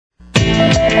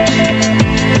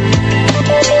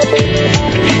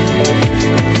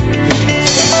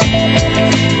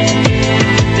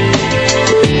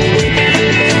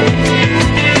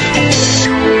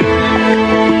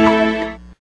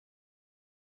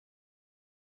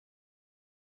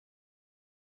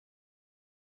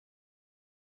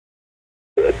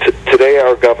today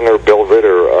our Governor Bill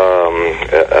Ritter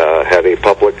had a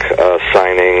public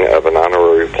signing of an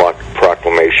honorary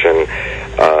proclamation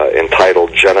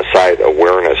entitled Genocide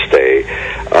Awareness Day,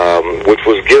 which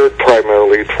was geared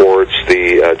primarily towards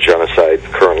the genocide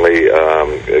currently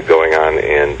going on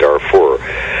in Darfur.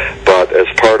 But as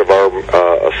part of our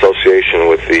association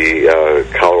with the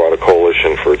Colorado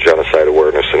Coalition for Genocide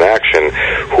Awareness and Action,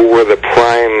 who were the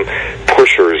prime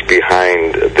pushers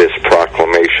behind this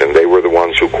proclamation, they were the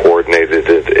ones who coordinated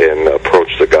it and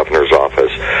approached the governor's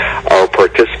office. Our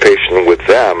participation with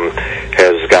them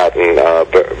has gotten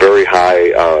very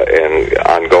high and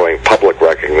ongoing public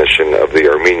recognition of the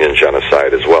Armenian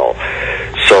genocide as well.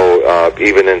 So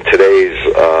even in today's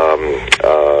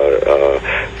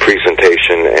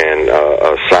presentation and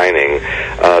signing,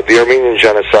 the Armenian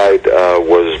genocide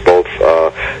was both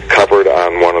covered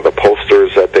on one of the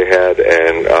posters that they had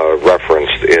and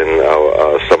referenced in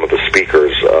some of the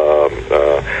speakers'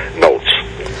 notes.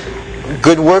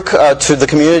 Good work to the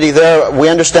community there. We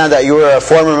understand that you were a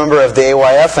former member of the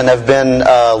AYF and have been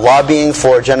lobbying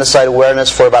for genocide awareness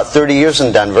for about 30 years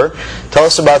in Denver. Tell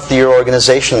us about your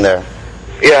organization there.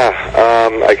 Yeah,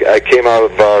 I came out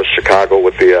of Chicago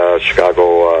with the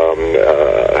Chicago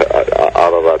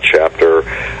out of that chapter.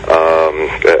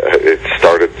 It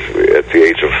started at the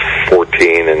age of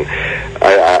 14, and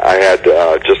I had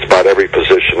just about every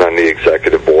position on the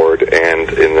executive board and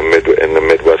in the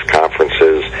Midwest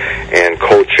conferences, and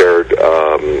co-chaired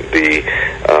the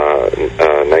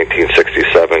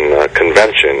 1967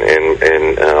 convention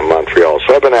in Montreal.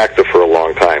 So I've been active for a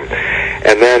long time,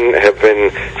 and then have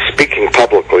been speaking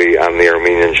publicly on the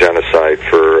Armenian genocide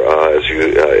for, as you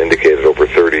indicated, over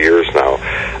 30 years now.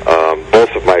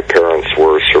 Both of my parents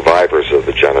were survivors of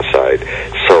the genocide,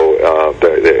 so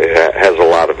it has a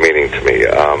lot of meaning to me.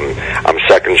 I'm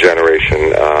second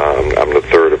generation. I'm the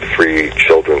third of 3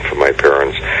 children from my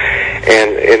parents.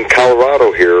 And in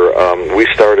Colorado here, we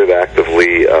started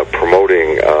actively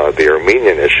promoting the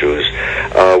Armenian issues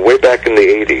way back in the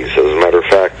 80s. As a matter of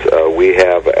fact, we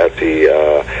have at the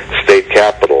state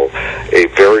capitol a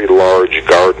very large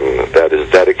garden that is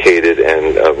dedicated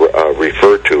and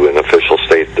referred to in official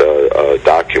state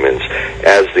documents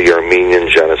as the Armenian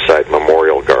Genocide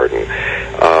Memorial Garden.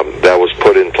 That was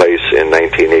put in place in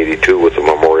 1982 with a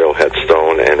memorial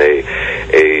headstone and a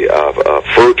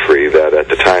fir tree that at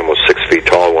the time was 6 feet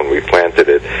tall when we planted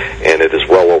it, and it is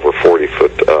well over 40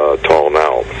 foot tall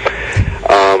now.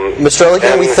 Mr.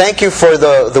 Allikian, we thank you for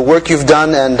the work you've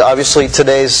done and obviously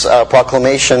today's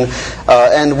proclamation.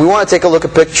 And we want to take a look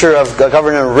at a picture of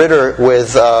Governor Ritter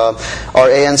with our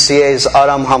ANCA's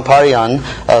Aram Hamparian.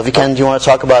 Vicken, do you want to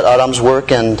talk about Aram's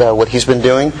work and what he's been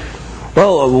doing?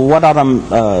 Well, what Aram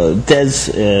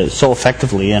does so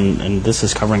effectively, and this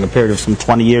is covering a period of some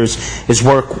 20 years, is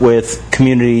work with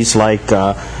communities like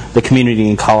the community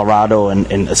in Colorado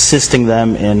and assisting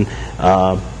them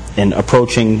in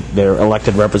approaching their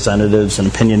elected representatives and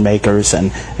opinion makers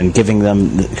and giving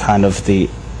them kind of the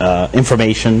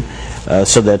information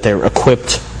so that they're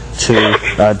equipped to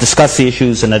discuss the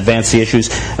issues and advance the issues.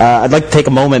 I'd like to take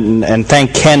a moment and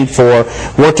thank Ken for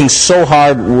working so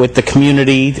hard with the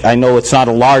community. I know it's not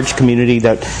a large community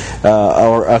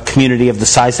or a community of the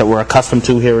size that we're accustomed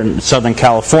to here in Southern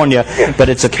California, but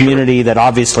it's a community that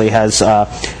obviously has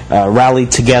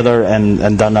rallied together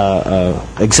and done an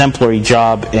exemplary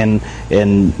job in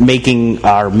making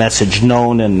our message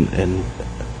known and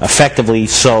effectively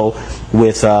so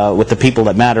with the people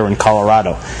that matter in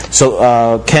Colorado.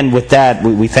 So, Ken, with that,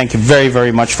 we thank you very,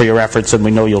 very much for your efforts, and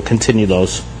we know you'll continue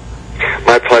those.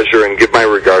 My pleasure, and give my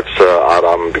regards to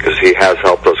Adam, because he has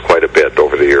helped us quite a bit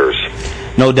over the years.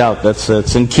 No doubt. That's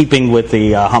in keeping with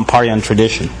the Hamparian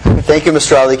tradition. Thank you,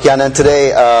 Mr. Allikian. And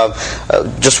today,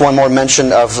 just one more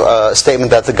mention of a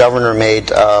statement that the governor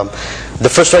made. The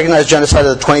first recognized genocide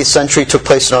of the 20th century took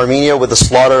place in Armenia with the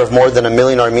slaughter of more than 1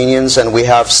 million Armenians, and we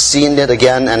have seen it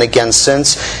again and again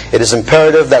since. It is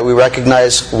imperative that we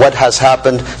recognize what has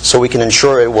happened so we can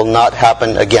ensure it will not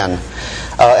happen again.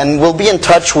 And we'll be in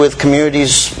touch with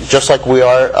communities just like we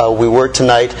were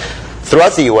tonight,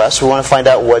 throughout the U.S. We want to find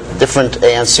out what different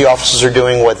ANC officers are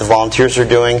doing, what the volunteers are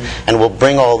doing, and we'll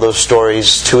bring all those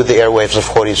stories to the airwaves of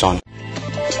Horizon.